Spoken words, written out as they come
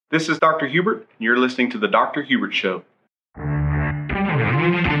This is Dr. Hubert, and you're listening to The Dr. Hubert Show.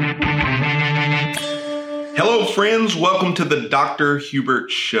 Hello, friends. Welcome to The Dr.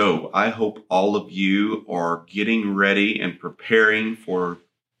 Hubert Show. I hope all of you are getting ready and preparing for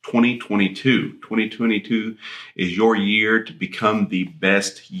 2022. 2022 is your year to become the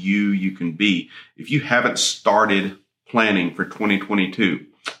best you can be. If you haven't started planning for 2022,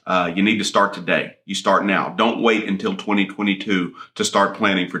 you need to start today. You start now. Don't wait until 2022 to start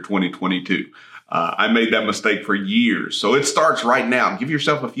planning for 2022. I made that mistake for years. So it starts right now. Give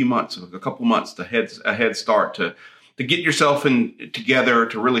yourself a few months, a couple months to a head start to get yourself together,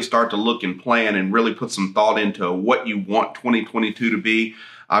 to really start to look and plan and really put some thought into what you want 2022 to be.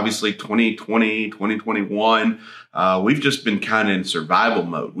 Obviously, 2020, 2021, we've just been kind of in survival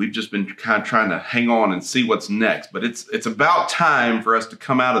mode. We've just been kind of trying to hang on and see what's next. But it's about time for us to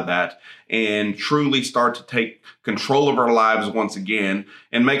come out of that and truly start to take control of our lives once again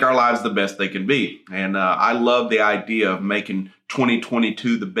and make our lives the best they can be. And I love the idea of making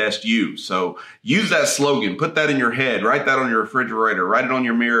 2022 the best you. So use that slogan, put that in your head, write that on your refrigerator, write it on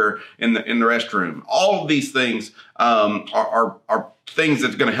your mirror in the restroom. All of these things are things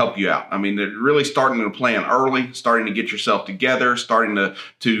that's going to help you out. I mean, they're really starting to plan early, starting to get yourself together, starting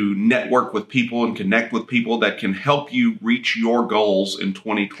to network with people and connect with people that can help you reach your goals in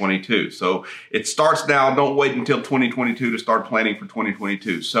 2022. So it starts now. Don't wait until 2022 to start planning for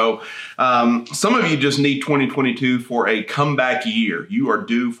 2022. So some of you just need 2022 for a comeback year. You are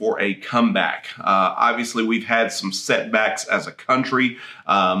due for a comeback. Obviously, we've had some setbacks as a country.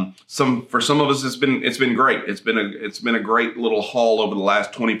 For some of us, it's been great. It's been a great little haul over the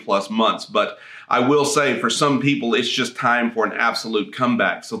last 20 plus months. But I will say for some people, it's just time for an absolute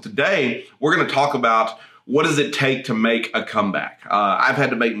comeback. So today we're going to talk about what does it take to make a comeback. I've had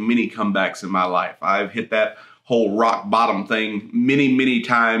to make many comebacks in my life. I've hit that whole rock bottom thing many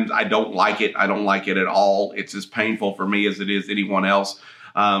times. I don't like it. I don't like it at all. It's as painful for me as it is anyone else.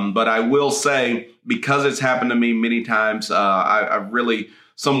 But I will say, because it's happened to me many times, I've really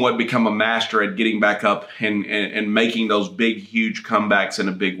somewhat become a master at getting back up and making those big, huge comebacks in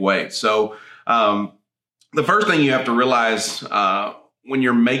a big way. So the first thing you have to realize when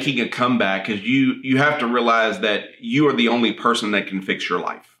you're making a comeback is you have to realize that you are the only person that can fix your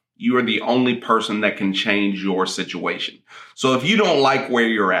life. You are the only person that can change your situation. So if you don't like where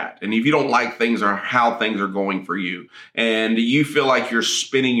you're at, and if you don't like things or how things are going for you, and you feel like you're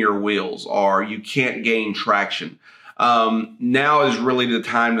spinning your wheels or you can't gain traction, now is really the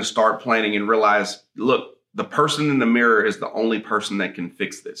time to start planning and realize, look, the person in the mirror is the only person that can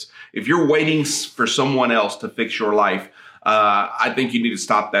fix this. If you're waiting for someone else to fix your life, I think you need to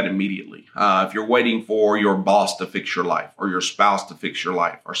stop that immediately. If you're waiting for your boss to fix your life, or your spouse to fix your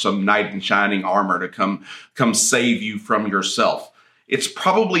life, or some knight in shining armor to come save you from yourself, it's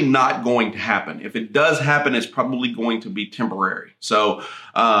probably not going to happen. If it does happen, it's probably going to be temporary. So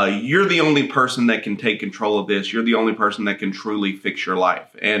you're the only person that can take control of this. You're the only person that can truly fix your life.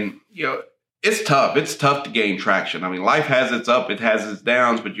 And, it's tough. It's tough to gain traction. I mean, life has its up, it has its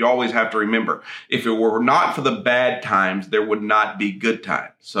downs, but you always have to remember, if it were not for the bad times, there would not be good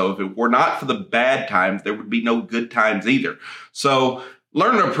times. So if it were not for the bad times, there would be no good times either. So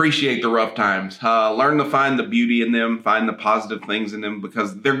learn to appreciate the rough times. Learn to find the beauty in them, find the positive things in them,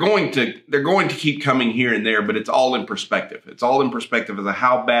 because they're going to keep coming here and there, but it's all in perspective. It's all in perspective as to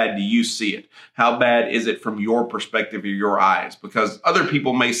how bad do you see it? How bad is it from your perspective or your eyes? Because other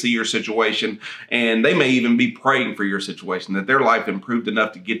people may see your situation and they may even be praying for your situation, that their life improved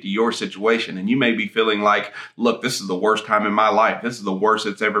enough to get to your situation. And you may be feeling like, look, this is the worst time in my life. This is the worst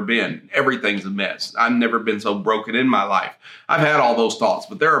it's ever been. Everything's a mess. I've never been so broken in my life. I've had all those thoughts,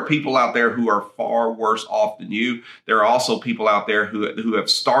 but there are people out there who are far worse off than you. There are also people out there who have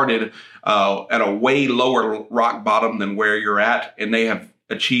started at a way lower rock bottom than where you're at, and they have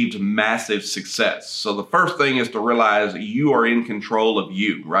achieved massive success. So the first thing is to realize you are in control of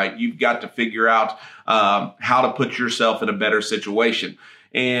you, right? You've got to figure out how to put yourself in a better situation.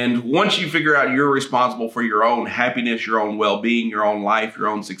 And once you figure out you're responsible for your own happiness, your own well-being, your own life, your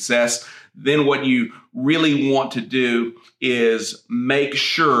own success, then what you really want to do is make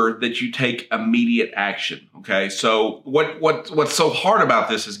sure that you take immediate action. Okay. So what's so hard about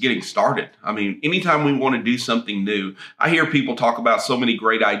this is getting started. I mean, anytime we want to do something new, I hear people talk about so many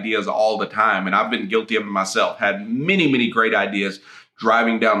great ideas all the time. And I've been guilty of it myself, had many great ideas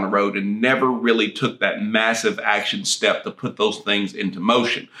driving down the road and never really took that massive action step to put those things into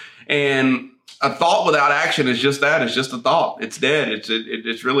motion. And a thought without action is just that. It's just a thought. It's dead.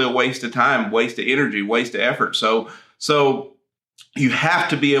 It's really a waste of time, waste of energy, waste of effort. So you have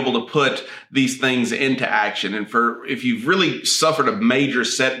to be able to put these things into action. And if you've really suffered a major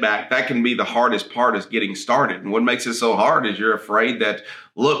setback, that can be the hardest part, is getting started. And what makes it so hard is you're afraid that,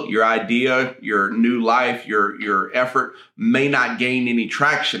 look, your idea, your new life, your effort may not gain any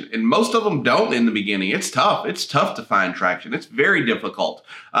traction. And most of them don't in the beginning. It's tough. It's tough to find traction. It's very difficult.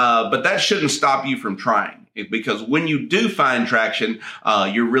 But that shouldn't stop you from trying. Because when you do find traction,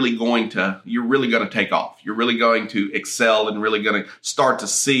 you're really going to take off. You're really going to excel and really going to start to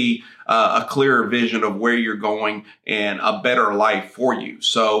see a clearer vision of where you're going and a better life for you.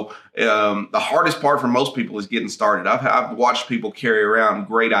 So the hardest part for most people is getting started. I've watched people carry around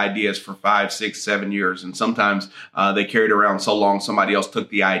great ideas for 5, 6, 7 years, and sometimes they carried around so long somebody else took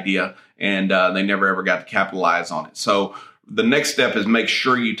the idea and they never ever got to capitalize on it. So the next step is make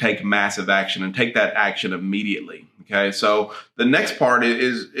sure you take massive action and take that action immediately. Okay. So the next part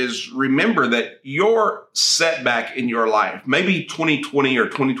is remember that your setback in your life, maybe 2020 or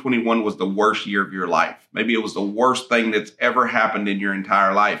 2021 was the worst year of your life. Maybe it was the worst thing that's ever happened in your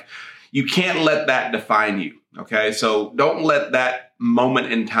entire life. You can't let that define you. Okay. So don't let that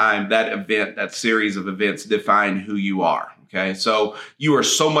moment in time, that event, that series of events define who you are. Okay, so you are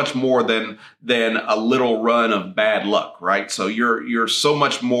so much more than a little run of bad luck, right? So you're so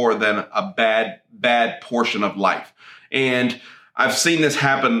much more than a bad portion of life. And I've seen this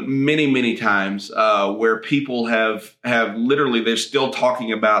happen many times where people have literally, they're still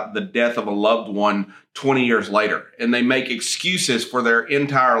talking about the death of a loved one 20 years later, and they make excuses for their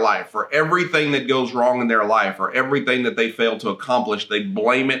entire life, for everything that goes wrong in their life, or everything that they failed to accomplish. They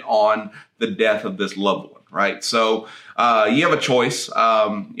blame it on the death of this loved one, right? So you have a choice.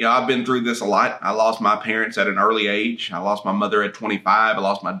 I've been through this a lot. I lost my parents at an early age. I lost my mother at 25. I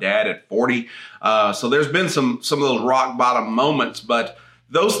lost my dad at 40. So there's been some of those rock bottom moments, but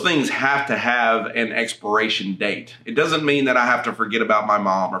those things have to have an expiration date. It doesn't mean that I have to forget about my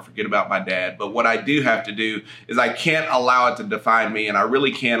mom or forget about my dad, but what I do have to do is I can't allow it to define me, and I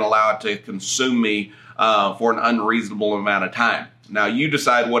really can't allow it to consume me for an unreasonable amount of time. Now, you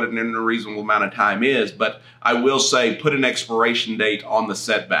decide what an unreasonable amount of time is, but I will say put an expiration date on the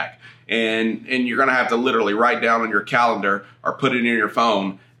setback. And you're going to have to literally write down on your calendar or put it in your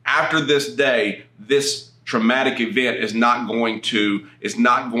phone, after this day, this traumatic event is not going to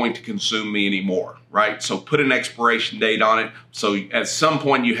consume me anymore, right? So put an expiration date on it. So at some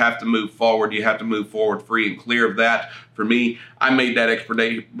point you have to move forward. You have to move forward free and clear of that. For me, I made that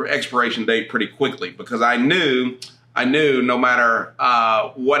expiration date pretty quickly, because I knew no matter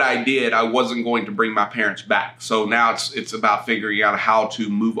what I did, I wasn't going to bring my parents back. So now it's about figuring out how to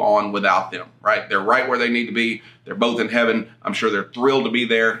move on without them, right? They're right where they need to be. They're both in heaven. I'm sure they're thrilled to be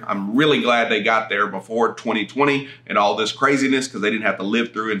there. I'm really glad they got there before 2020 and all this craziness, because they didn't have to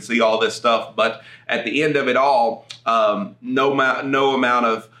live through and see all this stuff. But at the end of it all, no amount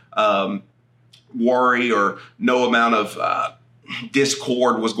of worry or no amount of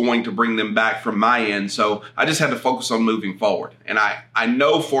discord was going to bring them back from my end. So I just had to focus on moving forward. And I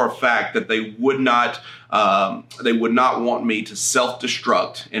know for a fact that they would not want me to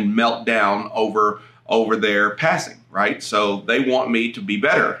self-destruct and melt down over their passing, right? So they want me to be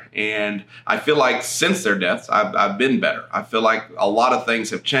better. And I feel like since their deaths, I've been better. I feel like a lot of things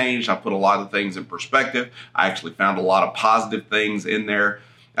have changed. I put a lot of things in perspective. I actually found a lot of positive things in their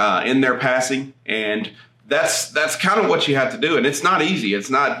passing. And that's kind of what you have to do. And it's not easy. It's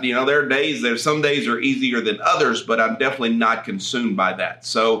not, there's some days are easier than others, but I'm definitely not consumed by that.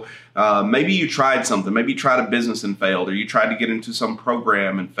 So maybe you tried something. Maybe you tried a business and failed, or you tried to get into some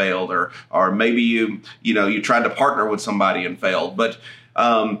program and failed, or maybe you tried to partner with somebody and failed. But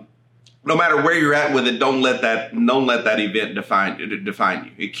no matter where you're at with it, don't let that event define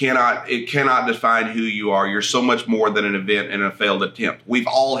you. It cannot define who you are. You're so much more than an event and a failed attempt. We've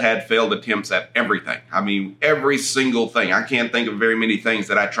all had failed attempts at everything. I mean, every single thing. I can't think of very many things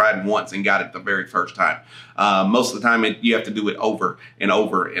that I tried once and got it the very first time. Most of the time, you have to do it over and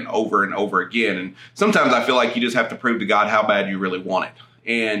over and over and over again. And sometimes I feel like you just have to prove to God how bad you really want it.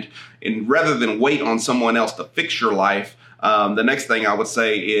 And rather than wait on someone else to fix your life, the next thing I would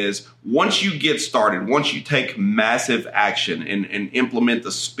say is, once you get started, once you take massive action and implement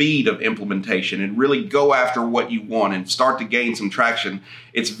the speed of implementation and really go after what you want and start to gain some traction,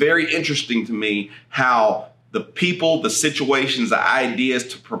 it's very interesting to me how the people, the situations, the ideas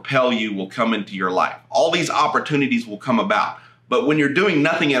to propel you will come into your life. All these opportunities will come about. But when you're doing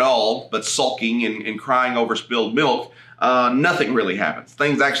nothing at all but sulking and crying over spilled milk, nothing really happens.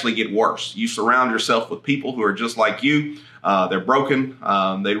 Things actually get worse. You surround yourself with people who are just like you. They're broken.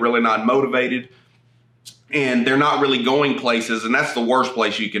 They're really not motivated. and they're not really going places. And that's the worst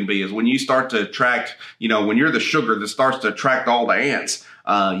place you can be, is when you start to attract, when you're the sugar that starts to attract all the ants.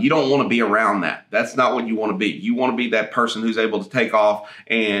 You don't want to be around that. That's not what you want to be. You want to be that person who's able to take off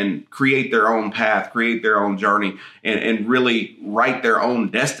and create their own path, create their own journey, and really write their own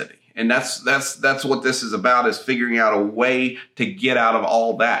destiny. And that's what this is about, is figuring out a way to get out of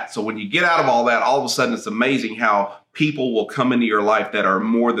all that. So when you get out of all that, all of a sudden it's amazing how people will come into your life that are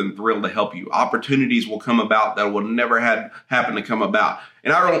more than thrilled to help you. Opportunities will come about that will never happen to come about.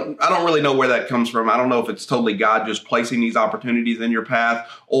 And I don't really know where that comes from. I don't know if it's totally God just placing these opportunities in your path,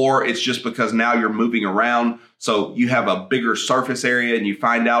 or it's just because now you're moving around, so you have a bigger surface area and you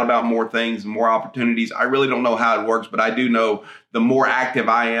find out about more things and more opportunities. I really don't know how it works, but I do know the more active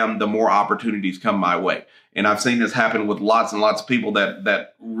I am, the more opportunities come my way. And I've seen this happen with lots and lots of people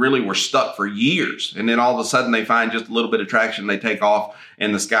that really were stuck for years. And then all of a sudden they find just a little bit of traction, they take off,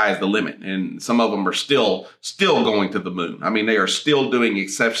 and the sky is the limit. And some of them are still going to the moon. I mean, they are still doing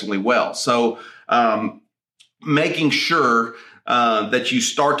exceptionally well. So making sure that you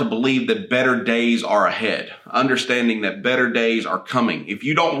start to believe that better days are ahead, understanding that better days are coming. If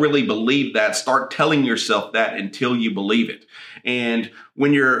you don't really believe that, start telling yourself that until you believe it. And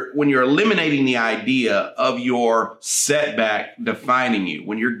when you're eliminating the idea of your setback defining you,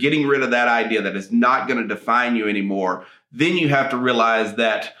 when you're getting rid of that idea that it's not going to define you anymore, then you have to realize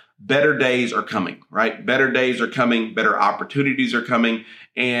that better days are coming, right? Better days are coming, better opportunities are coming.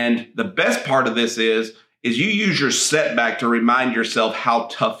 And the best part of this is you use your setback to remind yourself how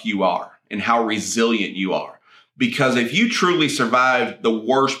tough you are and how resilient you are. Because if you truly survived the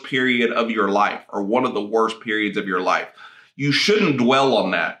worst period of your life, or one of the worst periods of your life, you shouldn't dwell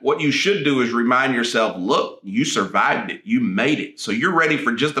on that. What you should do is remind yourself, look, you survived it. You made it. So you're ready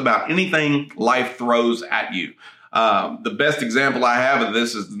for just about anything life throws at you. The best example I have of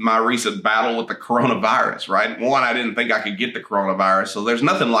this is my recent battle with the coronavirus, right? One, I didn't think I could get the coronavirus. So there's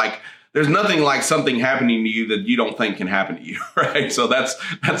nothing like something happening to you that you don't think can happen to you, right? So that's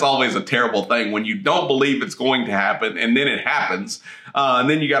always a terrible thing when you don't believe it's going to happen and then it happens. And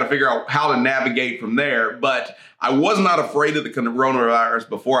then you got to figure out how to navigate from there. But I was not afraid of the coronavirus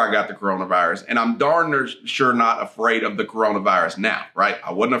before I got the coronavirus, and I'm darn sure not afraid of the coronavirus now, right?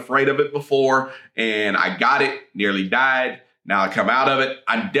 I wasn't afraid of it before, and I got it, nearly died. Now I come out of it,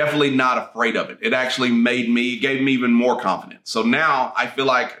 I'm definitely not afraid of it. It actually gave me even more confidence. So now I feel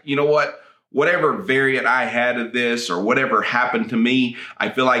like, you know what? Whatever variant I had of this or whatever happened to me, I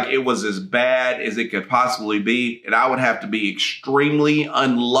feel like it was as bad as it could possibly be. And I would have to be extremely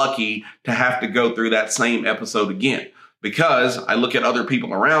unlucky to have to go through that same episode again. Because I look at other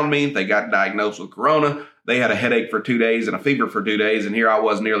people around me, they got diagnosed with corona. They had a headache for 2 days and a fever for 2 days, and here I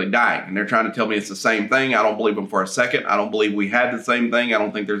was nearly dying. And they're trying to tell me it's the same thing. I don't believe them for a second. I don't believe we had the same thing. I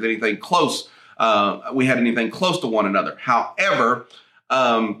don't think there's anything close. We had anything close to one another. However,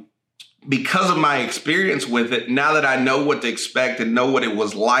 because of my experience with it, now that I know what to expect and know what it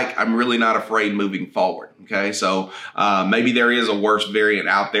was like, I'm really not afraid moving forward. Okay, so maybe there is a worse variant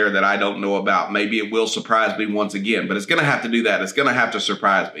out there that I don't know about. Maybe it will surprise me once again, but it's going to have to do that. It's going to have to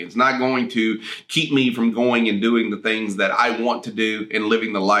surprise me. It's not going to keep me from going and doing the things that I want to do and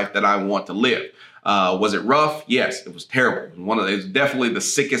living the life that I want to live. Was it rough? Yes, it was terrible. It's definitely the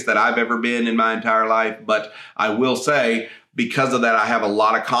sickest that I've ever been in my entire life, but I will say, because of that, I have a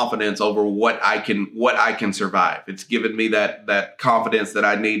lot of confidence over what I can survive. It's given me that confidence that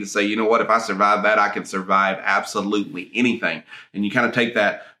I need to say, you know what, if I survive that, I can survive absolutely anything. And you kind of take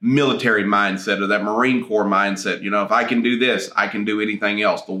that military mindset or that Marine Corps mindset. You know, if I can do this, I can do anything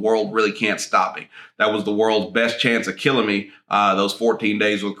else. The world really can't stop me. That was the world's best chance of killing me, those 14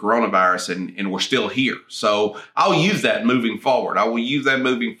 days with coronavirus, and we're still here. So I'll use that moving forward. I will use that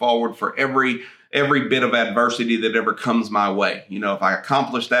moving forward for every bit of adversity that ever comes my way. You know, if I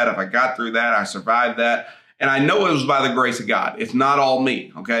accomplished that, if I got through that, I survived that. And I know it was by the grace of God. It's not all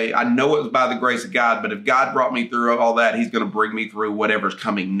me, okay? I know it was by the grace of God, but if God brought me through all that, he's going to bring me through whatever's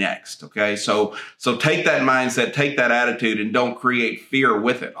coming next, okay? So take that mindset, take that attitude, and don't create fear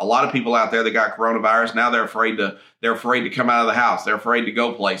with it. A lot of people out there that got coronavirus, now they're afraid to come out of the house. They're afraid to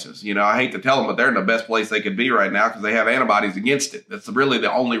go places. You know, I hate to tell them, but they're in the best place they could be right now because they have antibodies against it. That's really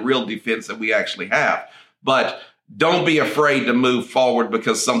the only real defense that we actually have. But don't be afraid to move forward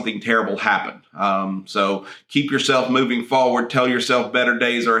because something terrible happened. So keep yourself moving forward. Tell yourself better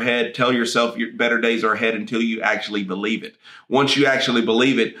days are ahead. Tell yourself your better days are ahead until you actually believe it. Once you actually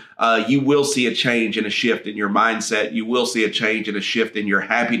believe it, you will see a change and a shift in your mindset. You will see a change and a shift in your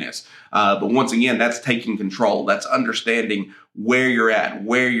happiness. But once again, that's taking control. That's understanding where you're at,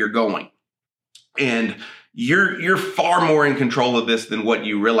 where you're going. And you're far more in control of this than what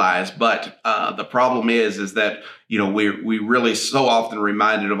you realize. But the problem is that, we really so often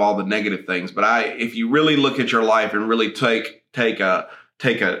reminded of all the negative things. But if you really look at your life and really take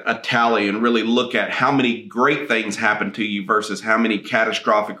a tally and really look at how many great things happen to you versus how many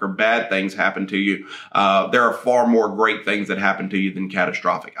catastrophic or bad things happen to you, there are far more great things that happen to you than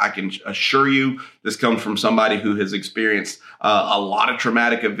catastrophic. I can assure you this comes from somebody who has experienced a lot of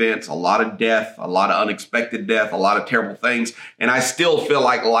traumatic events, a lot of death, a lot of unexpected death, a lot of terrible things. And I still feel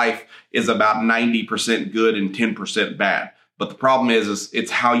like life is about 90% good and 10% bad. But the problem is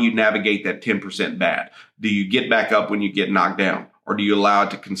it's how you navigate that 10% bad. Do you get back up when you get knocked down? Or do you allow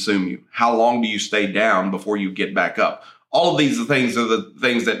it to consume you? How long do you stay down before you get back up? All of these are the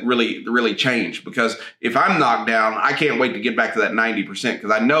things that really change, because if I'm knocked down, I can't wait to get back to that 90%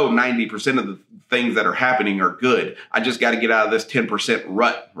 because I know 90% of the things that are happening are good. I just got to get out of this 10%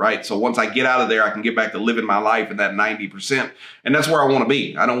 rut, right? So once I get out of there, I can get back to living my life in that 90%. And that's where I want to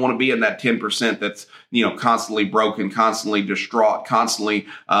be. I don't want to be in that 10% that's, constantly broken, constantly distraught, constantly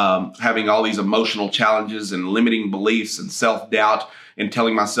having all these emotional challenges and limiting beliefs and self-doubt and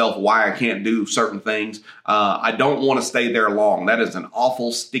telling myself why I can't do certain things. I don't want to stay there long. That is an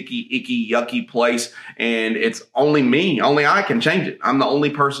awful, sticky, icky, yucky place. And it's only me. Only I can change it. I'm the only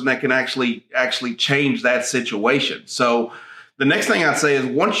person that can actually change that situation. So the next thing I'd say is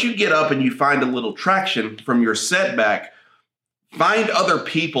once you get up and you find a little traction from your setback, find other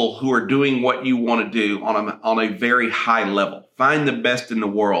people who are doing what you want to do on a very high level. Find the best in the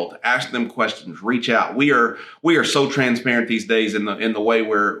world. Ask them questions. Reach out. We are so transparent these days in the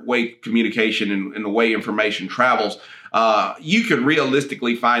way communication and the way information travels. You could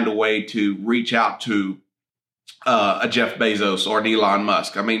realistically find a way to reach out to a Jeff Bezos or an Elon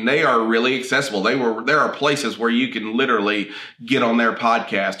Musk. I mean, they are really accessible. There are places where you can literally get on their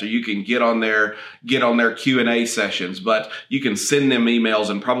podcast, or you can get on their Q&A sessions, but you can send them emails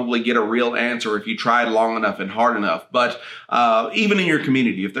and probably get a real answer if you tried long enough and hard enough. But even in your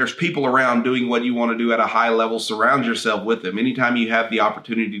community, if there's people around doing what you want to do at a high level, surround yourself with them. Anytime you have the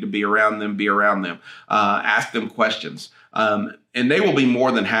opportunity to be around them, be around them. Ask them questions. And they will be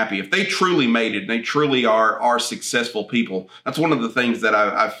more than happy if they truly made it and they truly are successful people. That's one of the things that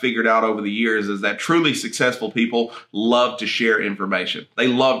I've figured out over the years is that truly successful people love to share information. They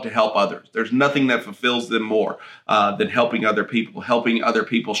love to help others. There's nothing that fulfills them more than helping other people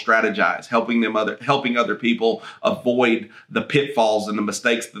strategize, helping other people avoid the pitfalls and the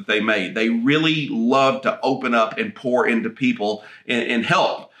mistakes that they made. They really love to open up and pour into people and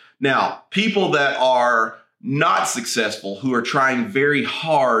help. Now, people that are not successful, who are trying very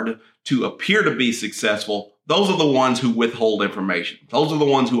hard to appear to be successful, those are the ones who withhold information. Those are the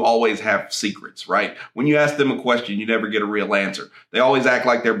ones who always have secrets, right? When you ask them a question, you never get a real answer. They always act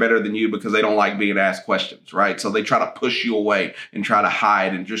like they're better than you because they don't like being asked questions, right? So they try to push you away and try to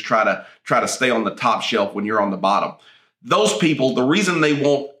hide and just try to stay on the top shelf when you're on the bottom. Those people, the reason they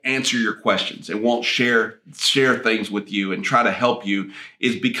won't answer your questions and won't share things with you and try to help you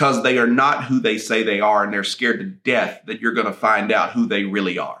is because they are not who they say they are, and they're scared to death that you're going to find out who they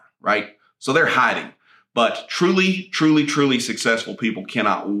really are, right? So they're hiding. But truly successful people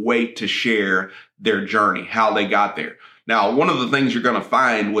cannot wait to share their journey, how they got there. Now, one of the things you're going to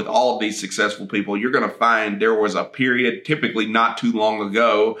find with all of these successful people, you're going to find there was a period, typically not too long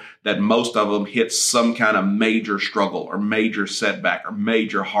ago, that most of them hit some kind of major struggle or major setback or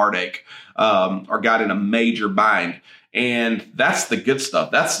major heartache, or got in a major bind. And that's the good stuff.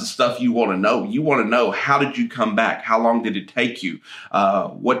 That's the stuff you want to know. You want to know, how did you come back? How long did it take you?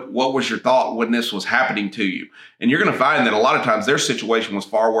 What was your thought when this was happening to you? And you're going to find that a lot of times their situation was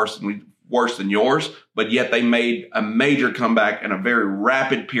far worse than yours, but yet they made a major comeback in a very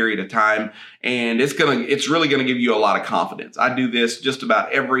rapid period of time. And it's really going to give you a lot of confidence. I do this just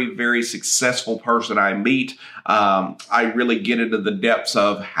about every very successful person I meet. I really get into the depths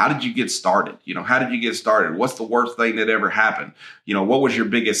of, how did you get started? How did you get started? What's the worst thing that ever happened? What was your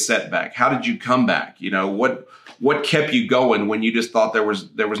biggest setback? How did you come back? What kept you going when you just thought there was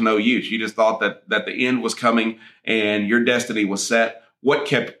no use? You just thought that the end was coming and your destiny was set.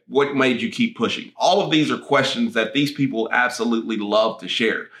 What made you keep pushing? All of these are questions that these people absolutely love to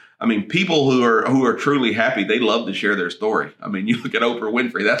share. I mean, people who are truly happy, they love to share their story. I mean, you look at Oprah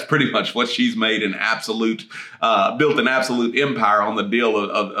Winfrey, that's pretty much what she's made built an absolute empire on the deal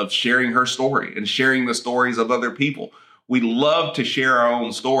of sharing her story and sharing the stories of other people. We love to share our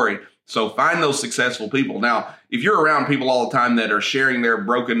own story. So find those successful people. Now, if you're around people all the time that are sharing their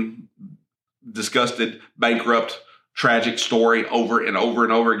broken, disgusted, bankrupt, tragic story over and over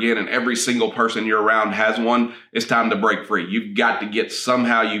and over again, and every single person you're around has one, it's time to break free. You've got to get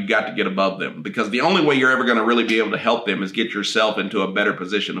above them, because the only way you're ever going to really be able to help them is get yourself into a better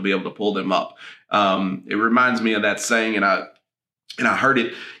position to be able to pull them up. It reminds me of that saying, and I heard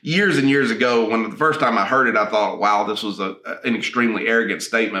it years and years ago. When the first time I heard it, I thought, wow, this was an extremely arrogant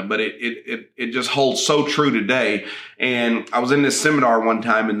statement, but it just holds so true today. And I was in this seminar one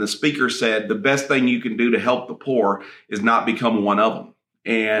time, and the speaker said, the best thing you can do to help the poor is not become one of them.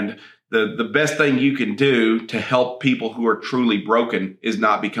 And the best thing you can do to help people who are truly broken is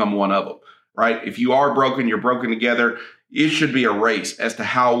not become one of them, right? If you are broken, you're broken together. It should be a race as to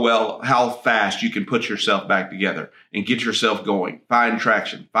how fast you can put yourself back together and get yourself going. Find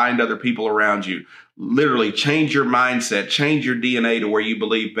traction, find other people around you. Literally change your mindset, change your DNA to where you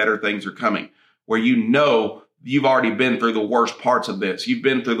believe better things are coming, where you know you've already been through the worst parts of this. You've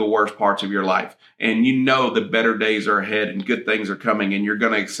been through the worst parts of your life, and you know the better days are ahead and good things are coming, and you're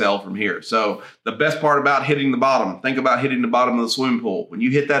going to excel from here. So the best part about hitting the bottom, think about hitting the bottom of the swimming pool. When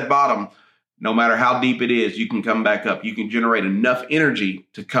you hit that bottom, no matter how deep it is, you can come back up. You can generate enough energy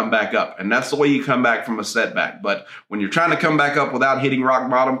to come back up. And that's the way you come back from a setback. But when you're trying to come back up without hitting rock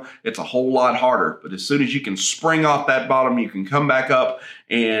bottom, it's a whole lot harder. But as soon as you can spring off that bottom, you can come back up,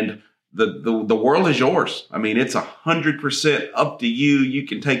 and the world is yours. I mean, it's 100% up to you. You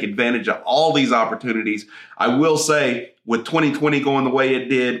can take advantage of all these opportunities. I will say, with 2020 going the way it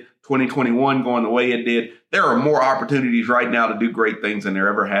did, 2021 going the way it did, there are more opportunities right now to do great things than there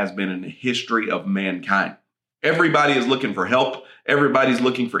ever has been in the history of mankind. Everybody is looking for help. Everybody's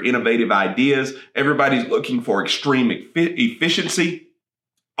looking for innovative ideas. Everybody's looking for extreme efficiency.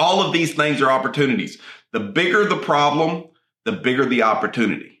 All of these things are opportunities. The bigger the problem, the bigger the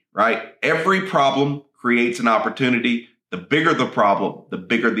opportunity, right? Every problem creates an opportunity. The bigger the problem, the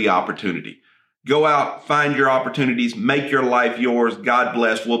bigger the opportunity. Go out, find your opportunities, make your life yours. God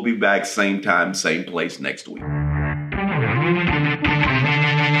bless. We'll be back same time, same place next week.